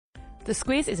The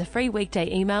Squiz is a free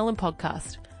weekday email and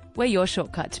podcast. We're your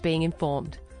shortcut to being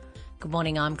informed. Good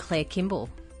morning, I'm Claire Kimball.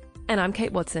 And I'm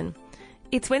Kate Watson.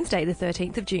 It's Wednesday the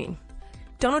 13th of June.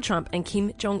 Donald Trump and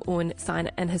Kim Jong-un sign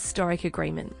an historic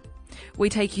agreement. We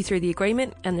take you through the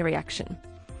agreement and the reaction.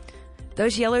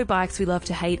 Those yellow bikes we love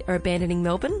to hate are abandoning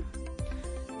Melbourne.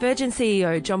 Virgin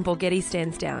CEO John Borghetti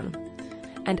stands down.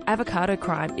 And avocado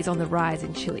crime is on the rise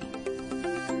in Chile.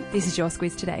 This is your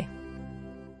Squiz today.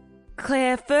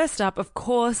 Claire, first up, of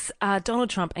course,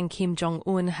 Donald Trump and Kim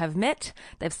Jong-un have met.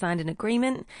 They've signed an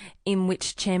agreement in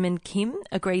which Chairman Kim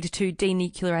agreed to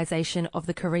denuclearization of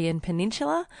the Korean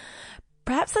Peninsula.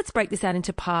 Perhaps let's break this out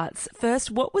into parts. First,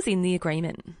 what was in the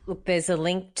agreement? Look, there's a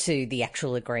link to the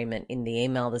actual agreement in the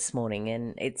email this morning,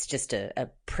 and it's just a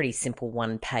pretty simple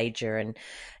one-pager. And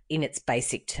in its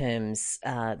basic terms,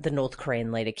 the North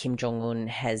Korean leader Kim Jong-un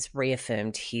has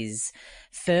reaffirmed his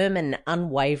firm and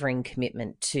unwavering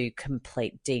commitment to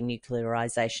complete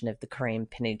denuclearization of the Korean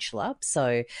Peninsula.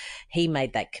 So he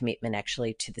made that commitment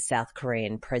actually to the South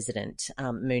Korean president,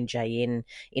 Moon Jae-in,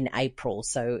 in April.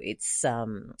 So it's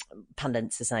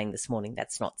pundits are saying this morning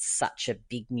that's not such a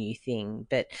big new thing.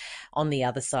 But on the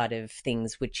other side of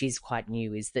things, which is quite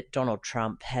new, is that Donald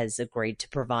Trump has agreed to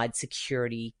provide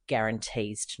security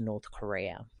guarantees to North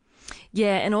Korea.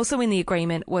 Yeah, and also in the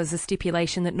agreement was a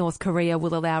stipulation that North Korea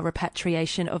will allow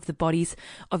repatriation of the bodies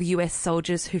of US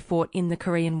soldiers who fought in the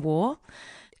Korean War.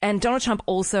 And Donald Trump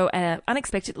also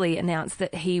unexpectedly announced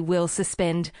that he will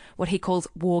suspend what he calls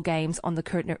war games on the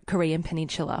Korean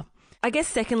Peninsula. I guess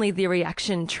secondly, the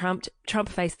reaction, Trump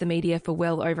faced the media for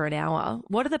well over an hour.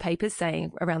 What are the papers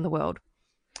saying around the world?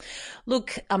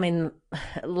 Look, I mean,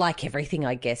 like everything,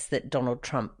 I guess, that Donald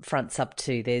Trump fronts up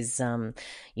to, there's, then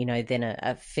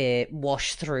a fair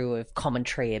wash through of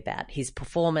commentary about his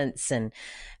performance, and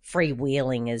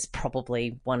freewheeling is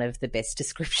probably one of the best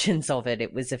descriptions of it.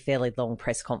 It was a fairly long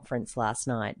press conference last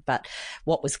night, but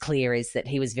what was clear is that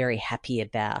he was very happy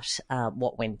about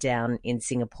what went down in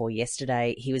Singapore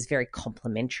yesterday. He was very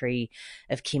complimentary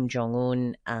of Kim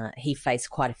Jong-un. He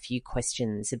faced quite a few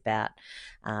questions about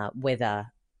whether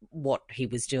what he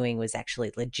was doing was actually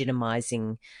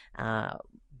legitimizing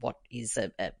what is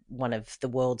one of the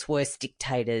world's worst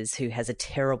dictators who has a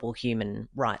terrible human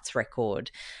rights record.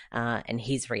 And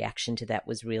his reaction to that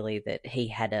was really that he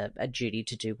had a duty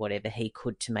to do whatever he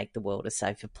could to make the world a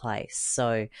safer place.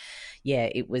 So, yeah,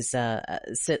 it was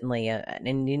certainly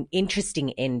an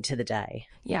interesting end to the day.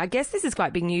 Yeah, I guess this is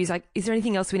quite big news. Is there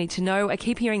anything else we need to know? I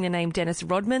keep hearing the name Dennis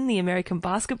Rodman, the American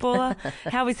basketballer.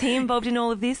 How is he involved in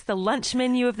all of this? The lunch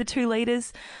menu of the two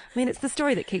leaders? I mean, it's the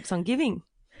story that keeps on giving.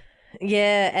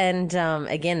 Yeah, and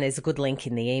again, there's a good link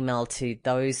in the email to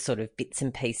those sort of bits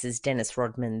and pieces. Dennis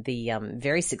Rodman, the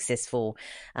very successful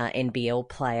NBL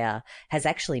player, has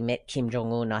actually met Kim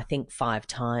Jong-un, I think, 5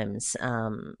 times.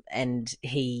 And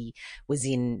he was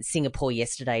in Singapore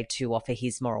yesterday to offer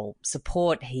his moral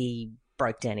support. He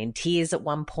broke down in tears at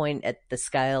one point at the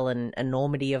scale and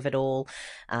enormity of it all.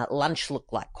 Lunch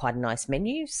looked like quite a nice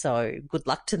menu, so good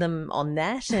luck to them on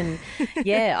that. And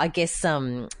yeah, I guess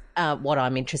what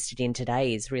I'm interested in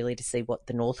today is really to see what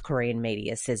the North Korean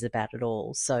media says about it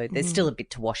all. So there's still a bit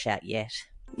to wash out yet.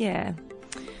 Yeah.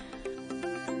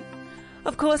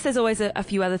 Of course, there's always a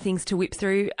few other things to whip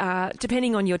through.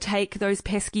 Depending on your take, those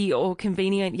pesky or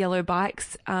convenient yellow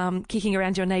bikes kicking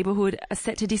around your neighbourhood are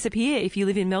set to disappear if you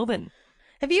live in Melbourne.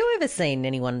 Have you ever seen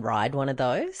anyone ride one of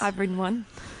those? I've ridden one.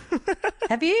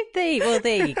 Have you?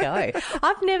 There you go.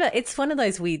 I've never, it's one of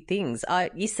those weird things.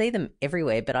 You see them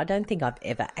everywhere, but I don't think I've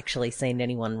ever actually seen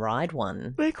anyone ride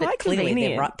one. They're quite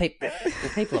convenient.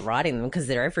 People are riding them because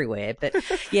they're everywhere. But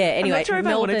yeah, anyway. I'm not sure if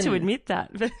I wanted to admit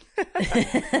that. But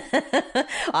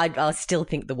I still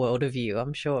think the world of you,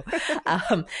 I'm sure.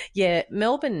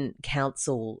 Melbourne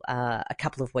Council a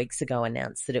couple of weeks ago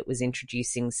announced that it was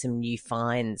introducing some new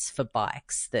fines for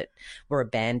bikes that were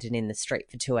abandoned in the street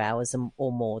for 2 hours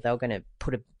or more. They were going to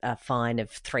put a fine of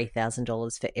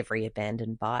 $3,000 for every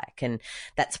abandoned bike, and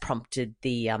that's prompted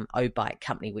the O-Bike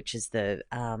company, which is the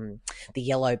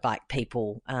yellow bike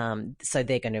people. So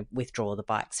they're going to withdraw the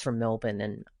bikes from Melbourne,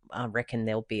 and I reckon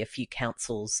there'll be a few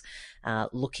councils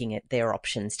looking at their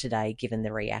options today, given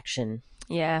the reaction.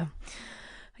 Yeah.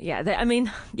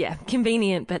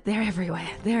 Convenient, but they're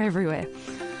everywhere.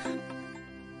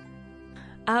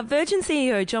 Virgin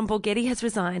CEO John Borghetti has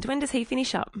resigned. When does he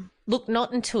finish up? Look,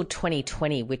 not until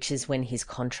 2020, which is when his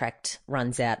contract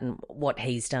runs out. And what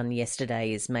he's done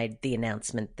yesterday is made the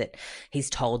announcement that he's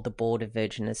told the board of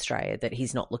Virgin Australia that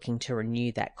he's not looking to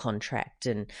renew that contract.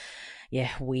 And yeah,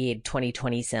 weird.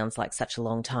 2020 sounds like such a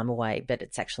long time away, but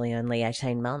it's actually only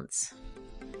 18 months.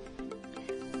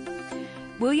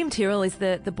 William Tyrrell is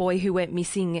the boy who went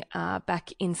missing back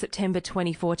in September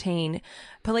 2014.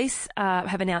 Police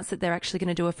have announced that they're actually going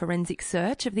to do a forensic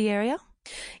search of the area.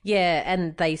 Yeah,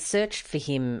 and they searched for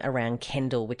him around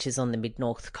Kendall, which is on the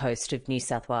mid-north coast of New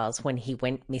South Wales, when he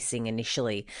went missing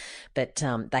initially. But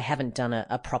they haven't done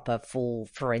a proper full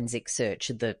forensic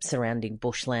search of the surrounding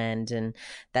bushland, and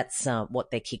that's what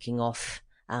they're kicking off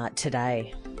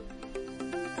today.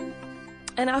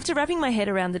 And after wrapping my head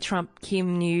around the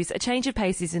Trump-Kim news, a change of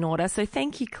pace is in order. So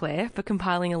thank you, Claire, for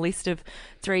compiling a list of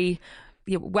 3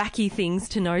 wacky things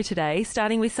to know today,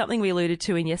 starting with something we alluded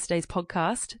to in yesterday's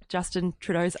podcast, Justin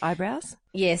Trudeau's eyebrows.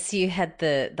 Yes, you had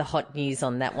the hot news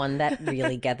on that one. That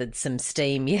really gathered some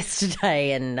steam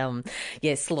yesterday. And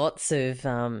yes, lots of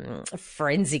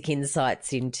forensic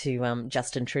insights into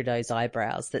Justin Trudeau's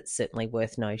eyebrows. That's certainly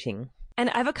worth noting. And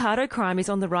avocado crime is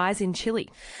on the rise in Chile.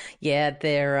 Yeah,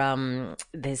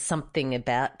 there's something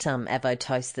about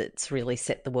avotoast that's really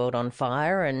set the world on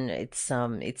fire, and it's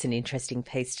an interesting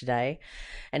piece today.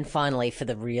 And finally, for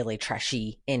the really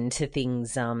trashy end to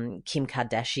things, Kim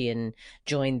Kardashian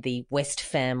joined the West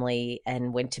family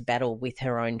and went to battle with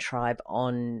her own tribe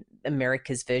on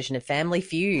America's version of Family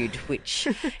Feud, which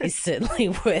is certainly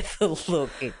worth a look.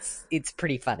 It's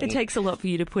pretty funny. It takes a lot for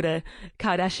you to put a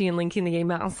Kardashian link in the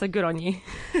email, so good on you.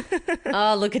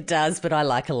 Oh, look, it does, but I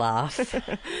like a laugh.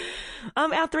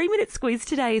 Our 3-minute squiz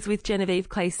today is with Genevieve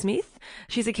Clay-Smith.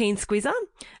 She's a keen squizzer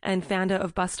and founder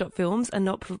of Bus Stop Films, a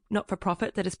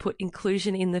not-for-profit that has put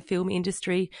inclusion in the film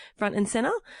industry front and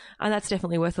centre. And that's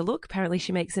definitely worth a look. Apparently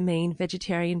she makes a mean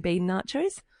vegetarian bean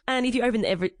nachos. And if you open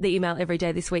the email every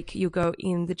day this week, you'll go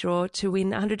in the draw to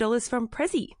win $100 from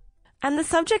Prezi. And the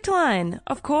subject line,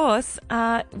 of course,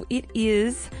 it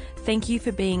is Thank You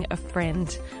for Being a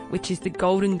Friend, which is the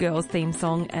Golden Girls theme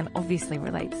song and obviously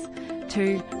relates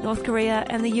to North Korea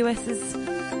and the US's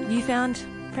newfound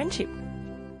friendship.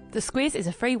 The Squiz is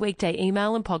a free weekday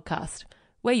email and podcast.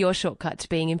 We're your shortcut to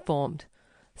being informed.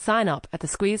 Sign up at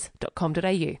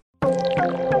thesquiz.com.au.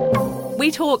 We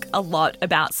talk a lot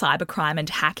about cybercrime and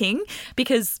hacking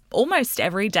because almost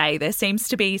every day there seems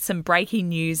to be some breaking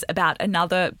news about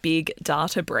another big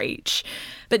data breach.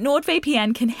 But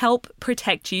NordVPN can help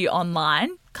protect you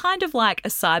online, kind of like a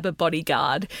cyber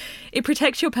bodyguard. It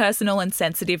protects your personal and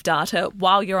sensitive data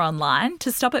while you're online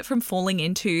to stop it from falling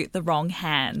into the wrong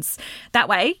hands. That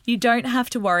way, you don't have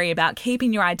to worry about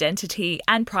keeping your identity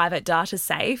and private data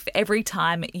safe every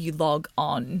time you log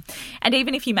on. And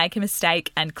even if you make a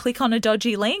mistake and click on a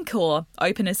dodgy link or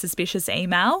open a suspicious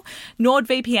email,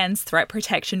 NordVPN's threat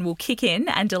protection will kick in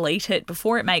and delete it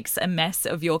before it makes a mess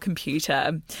of your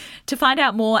computer. To find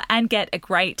out more and get a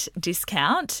great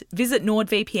discount, visit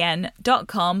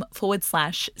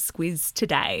NordVPN.com/squiz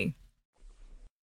today.